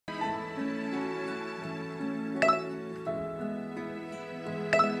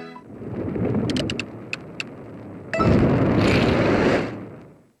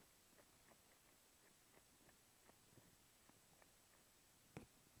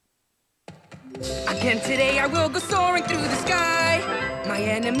Again today I will go soaring through the sky. My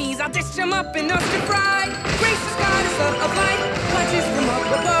enemies, I'll dish them up and up to fry. Gracious goddess of light, watches from up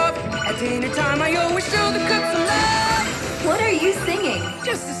above. At dinner time I always show the cook some love. What are you singing?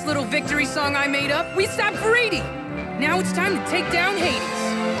 Just this little victory song I made up. We stopped for Edie. Now it's time to take down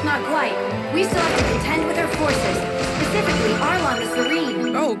Hades. Not quite. We still have to contend with her forces. Specifically, Arlon the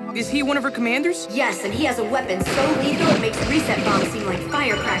Serene. Oh, is he one of her commanders? Yes, and he has a weapon so lethal it makes reset bombs seem like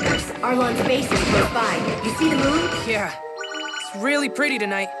firecrackers. Arlon's base is close by. You see the moon? Yeah. It's really pretty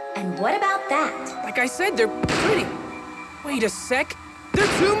tonight. And what about that? Like I said, they're pretty. Wait a sec. They're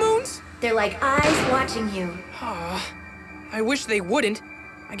two moons? They're like eyes watching you. Aw, I wish they wouldn't.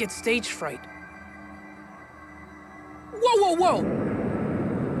 I get stage fright. Whoa, whoa, whoa!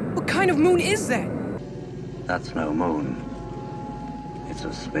 What kind of moon is that? That's no moon. It's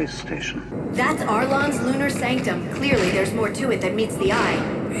a space station. That's Arlon's lunar sanctum. Clearly, there's more to it than meets the eye.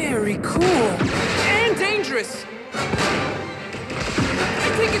 Very cool. And dangerous. I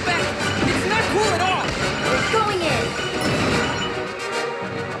take it back. It's not cool at all. We're going in.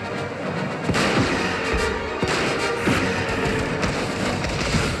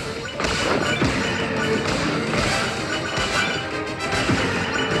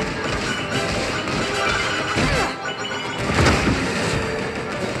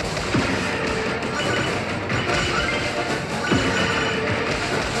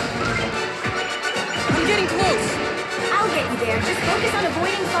 Just focus on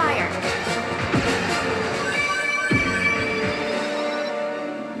avoiding fire.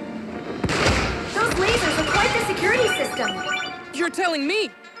 Those lasers are quite the security system. You're telling me?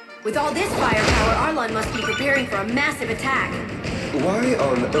 With all this firepower, Arlon must be preparing for a massive attack. Why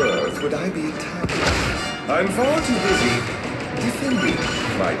on earth would I be attacking? I'm far too busy defending,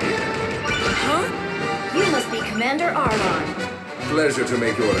 my dear. Huh? You must be Commander Arlon. Pleasure to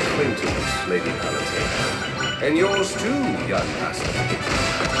make your acquaintance, Lady Palatine. And yours too, young master.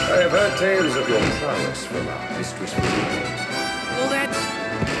 I have heard tales of your prowess from our mistress Marie. Well, that's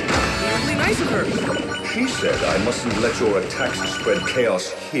really nice of her. She said I mustn't let your attacks spread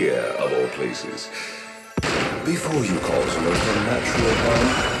chaos here, of all places. Before you cause most unnatural harm,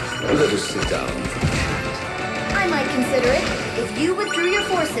 let us sit down for a chat. I might consider it if you withdrew your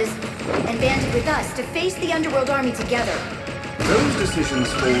forces and banded with us to face the Underworld army together. Those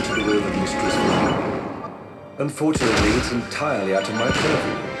decisions fall to the will of Mistress Marie. Unfortunately, it's entirely out of my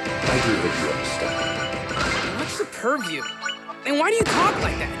purview. I do hope you understand. What's the purview? And why do you talk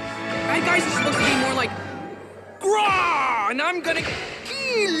like that? Bad guys are supposed to be more like, "Grah!" and I'm gonna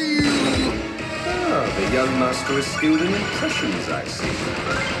kill you. Ah, the young master is skilled in impressions, I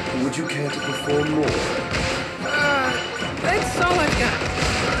see. Would you care to perform more? That's all I've got.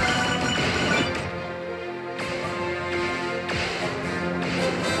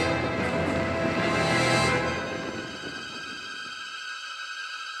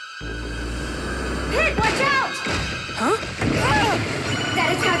 Huh? That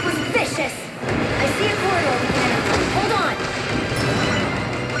attack was vicious! I see a corridor we can enter. Hold on!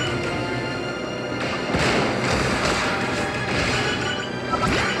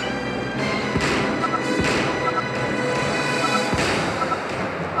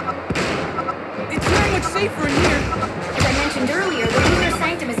 It's not much safer in here. As I mentioned earlier, the lunar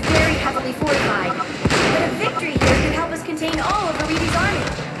sanctum is very heavily fortified. But a victory here could help us contain all of Aridi's army.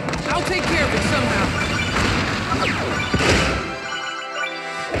 I'll take care of it somehow.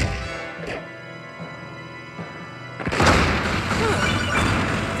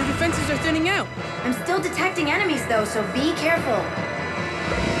 The defenses are thinning out. I'm still detecting enemies though, so be careful.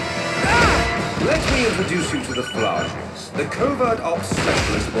 Let me introduce you to the Flages, the covert ops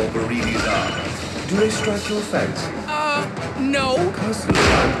specialist of Alberidi's army. Do they strike your fancy? No. Personally,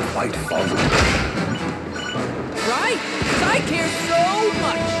 I'm quite fond of them. Right? Because I care so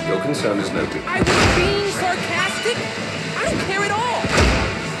much. Your concern is noted. I was being sarcastic. I don't care at all.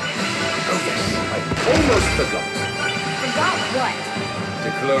 Oh yes, I almost forgot. Forgot what? To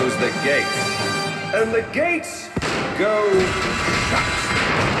close the gates. And the gates go shut.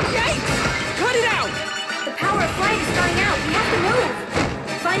 Yikes! Cut it out! The power of flight is starting out. We have to move.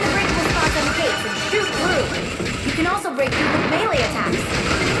 Find the breakable spots on the gates and shoot through. You can also break through with melee attacks.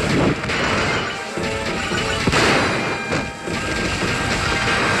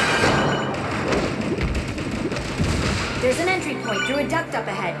 There's an entry point through a duct up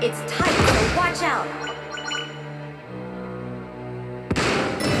ahead. It's tight, so watch out.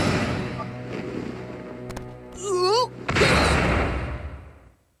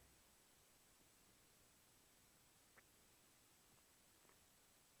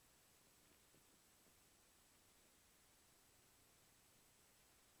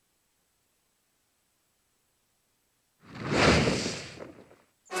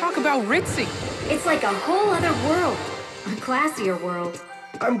 how ritzy. It's like a whole other world. A classier world.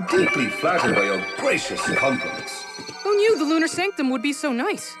 I'm deeply flattered by your gracious compliments. Who knew the Lunar Sanctum would be so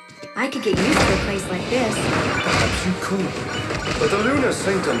nice? I could get used to a place like this. Perhaps you could. But the Lunar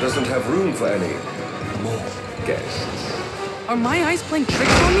Sanctum doesn't have room for any more guests. Are my eyes playing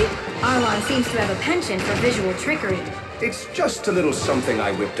tricks on me? Arlon seems to have a penchant for visual trickery. It's just a little something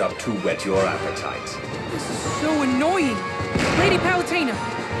I whipped up to whet your appetite. This is so annoying. Lady Palutena,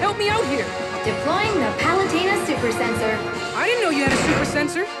 help me out here. Deploying the Palutena super sensor. I didn't know you had a super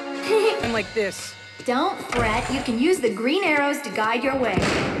sensor. I'm like this. Don't fret, you can use the green arrows to guide your way.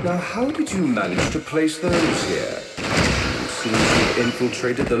 Now, how did you manage to place those here? It seems you've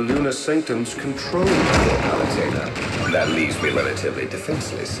infiltrated the Lunar Sanctum's control for Palutena. That leaves me relatively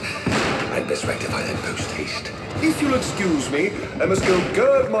defenseless. I'd best rectify that post-haste. If you'll excuse me, I must go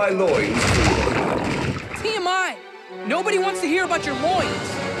gird my loins to... TMI! Nobody wants to hear about your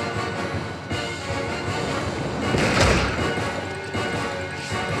loins.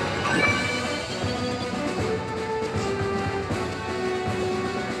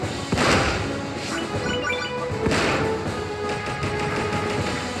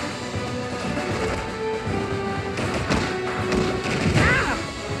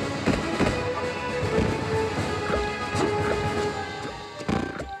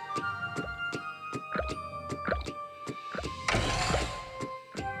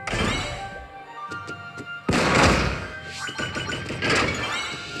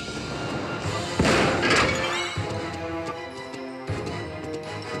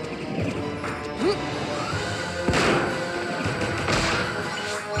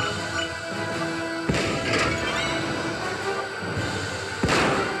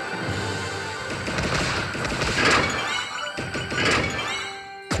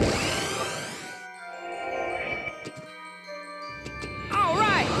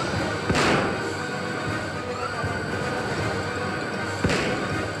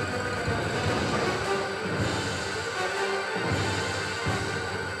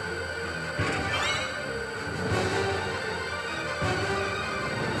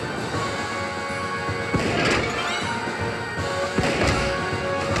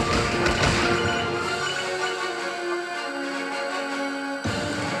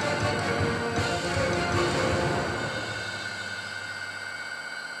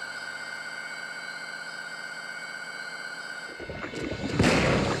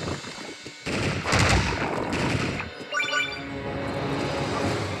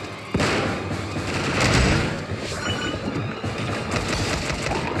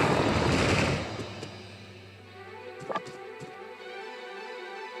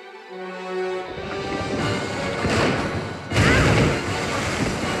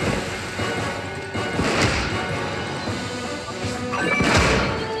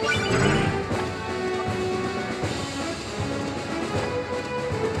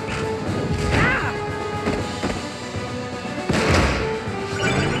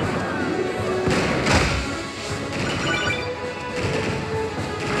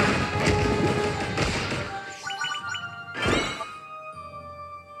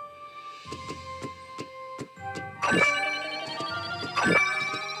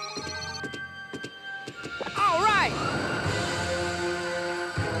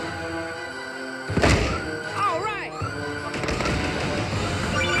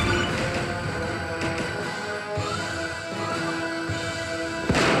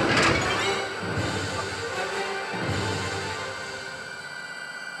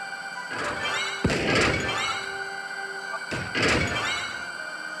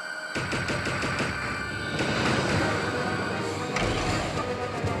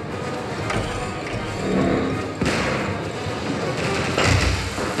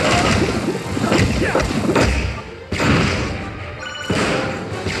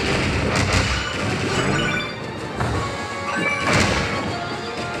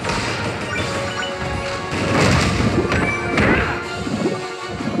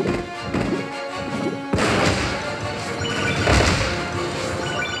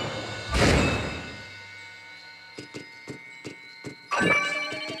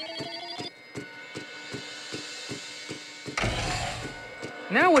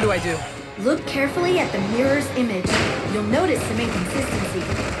 Now what do I do? Look carefully at the mirror's image. You'll notice some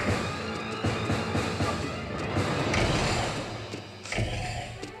inconsistency.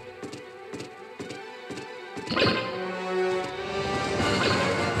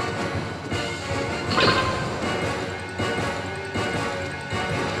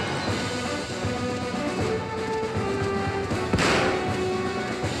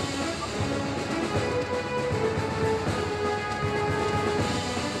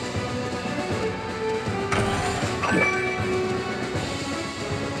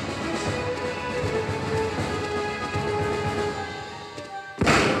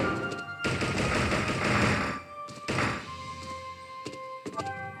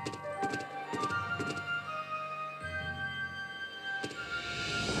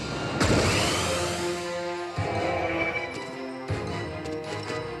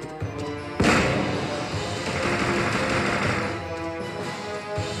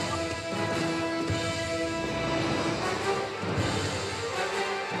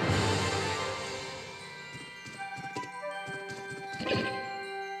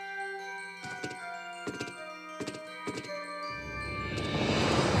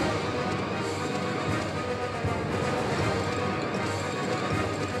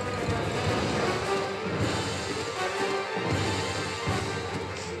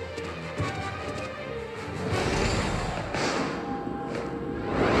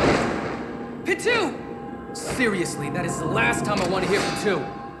 too! Seriously, that is the last time I want to hear from two.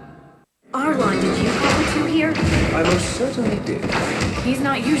 Arlon, did you call the two here? I most certainly did. He's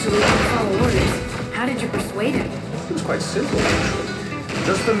not usually one to follow orders. How did you persuade him? It was quite simple, actually.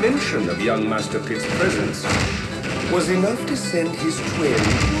 Just the mention of young Master Pitt's presence was enough to send his twin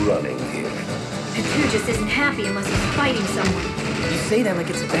running here. The two just isn't happy unless he's fighting someone. You say that like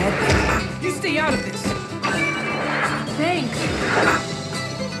it's a bad thing. You stay out of this! Thanks.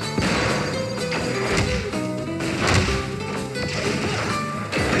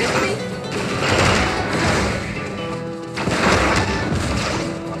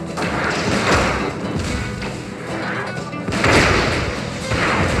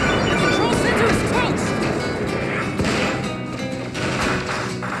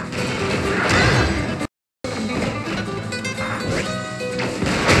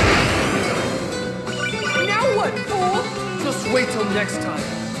 Wait till next time.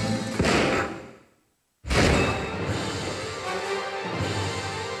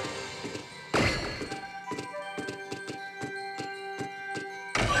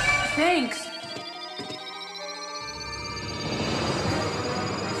 Thanks.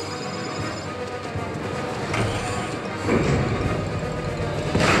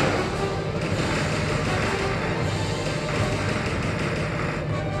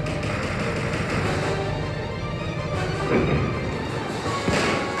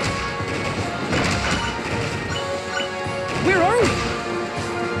 Where are we?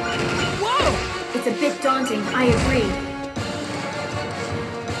 Whoa! It's a bit daunting, I agree.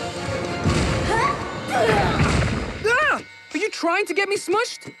 Ah! Are you trying to get me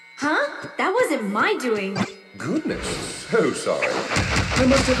smushed? Huh? That wasn't my doing. Goodness, so sorry. I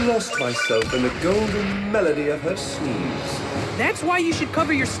must have lost myself in the golden melody of her sneeze. That's why you should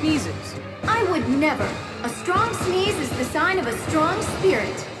cover your sneezes. I would never. A strong sneeze is the sign of a strong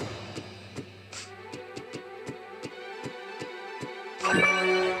spirit.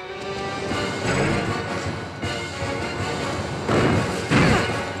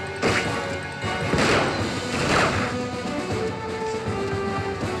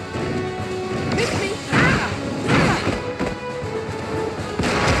 Miss me! Ah!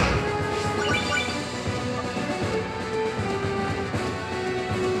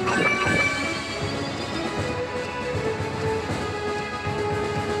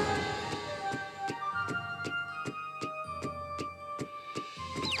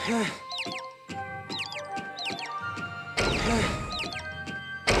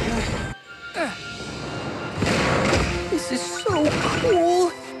 This is so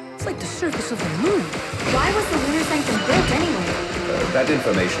cool. It's like the surface of the moon. Why was the lunar sanctum built anyway? That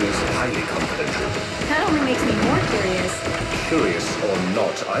information is highly confidential. That only makes me more curious. Curious or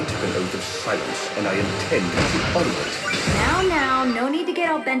not, I took an oath of silence, and I intend to honor it. Now, no need to get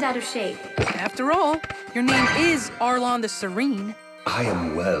all bent out of shape. After all, your name is Arlon the Serene. I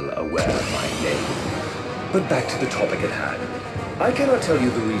am well aware of my name. But back to the topic at hand. I cannot tell you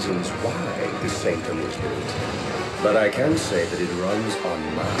the reasons why this sanctum was built. But I can say that it runs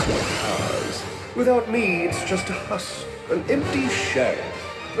on my powers. Without me, it's just a husk, an empty shell,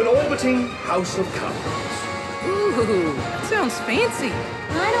 an orbiting house of cards. Ooh, that sounds fancy.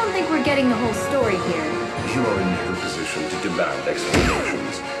 I don't think we're getting the whole story here. You are in no position to demand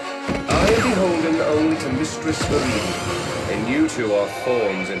explanations. I am beholden only to Mistress Vereen, and you two are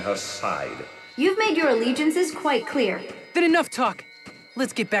thorns in her side. You've made your allegiances quite clear. Then enough talk.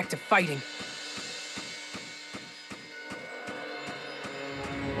 Let's get back to fighting.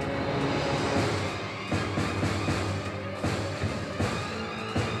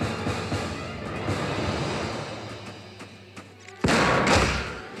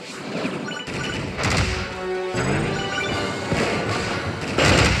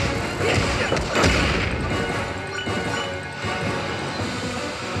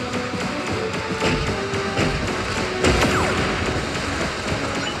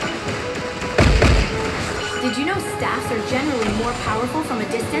 Did you know staffs are generally more powerful from a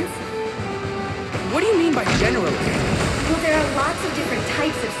distance? What do you mean by generally? Well, there are lots of different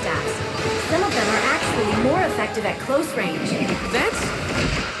types of staffs. Some of them are actually more effective at close range. That's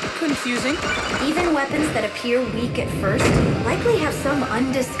confusing. Even weapons that appear weak at first likely have some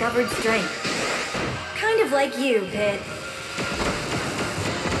undiscovered strength. Kind of like you, Pitt.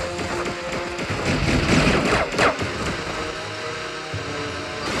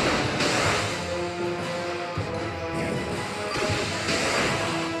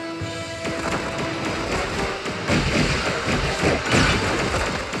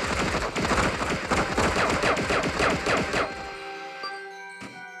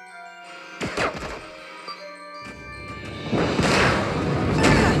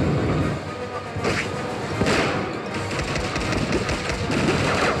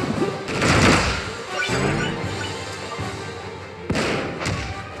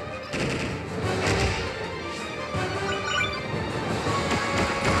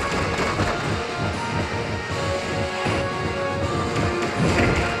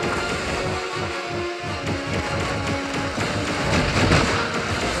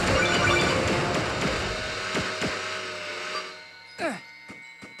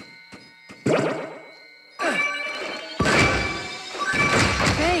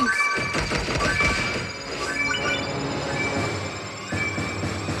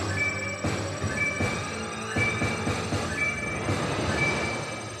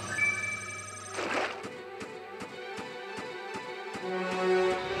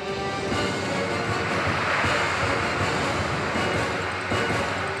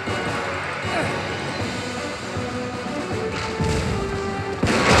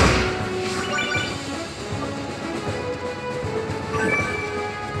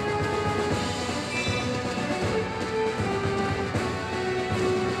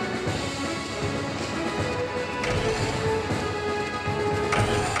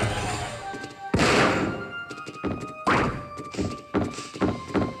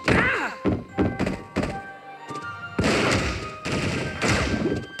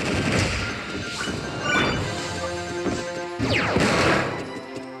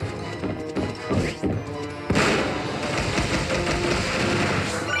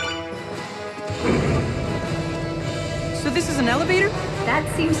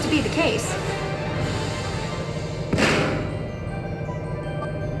 that seems to be the case.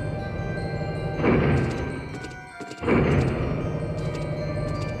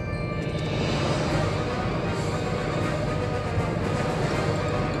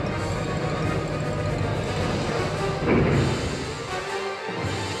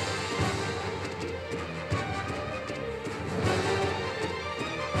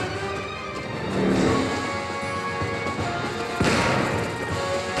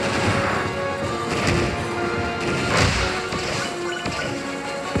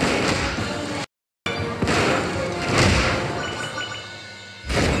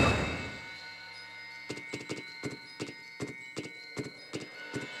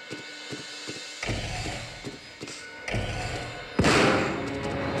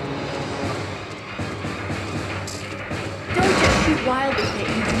 Wildly, Pit.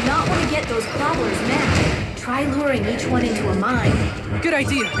 You do not want to get those cobblers mad. Try luring each one into a mine. Good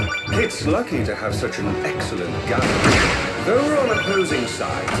idea. It's lucky to have such an excellent gun. Though we're on opposing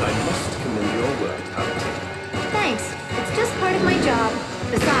sides, I must commend your work, Paladin. Thanks. It's just part of my job.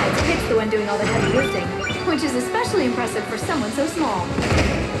 Besides, Pit's the one doing all the heavy lifting, which is especially impressive for someone so small.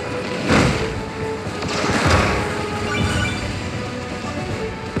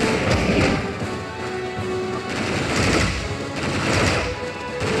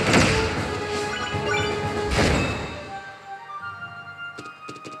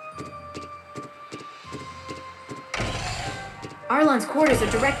 Arlon's quarters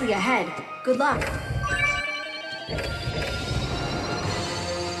are directly ahead. Good luck.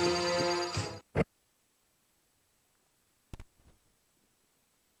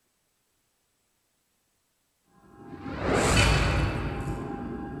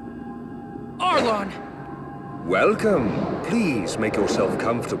 Arlon! Welcome. Please make yourself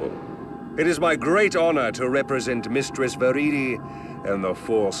comfortable. It is my great honor to represent Mistress Veridi and the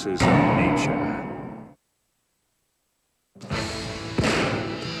forces of nature.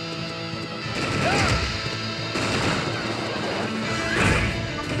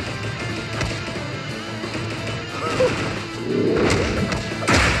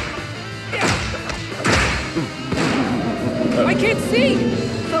 I can't see!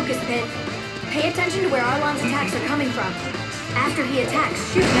 Focus, Pit. Pay attention to where Arlon's attacks are coming from. After he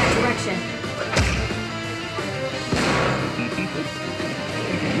attacks, shoot in that direction.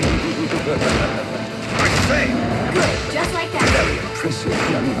 I say! Good, just like that. Very impressive,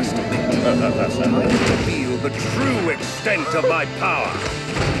 I must admit. It's time to feel the true extent of my power.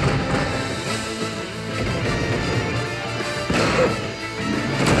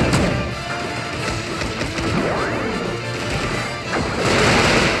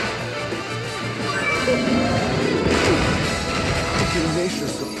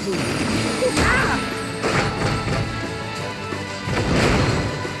 Tenacious approval.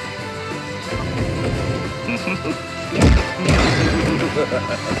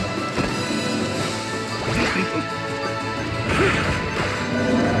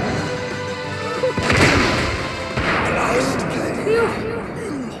 Phew!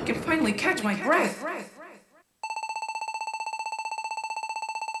 I can finally catch my breath.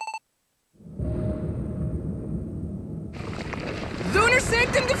 Lunar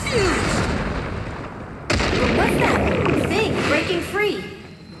Sanctum defused! What's that thing breaking free?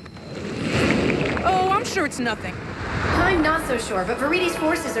 Oh, I'm sure it's nothing. I'm not so sure, but Veridi's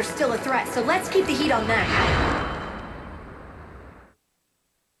forces are still a threat, so let's keep the heat on them.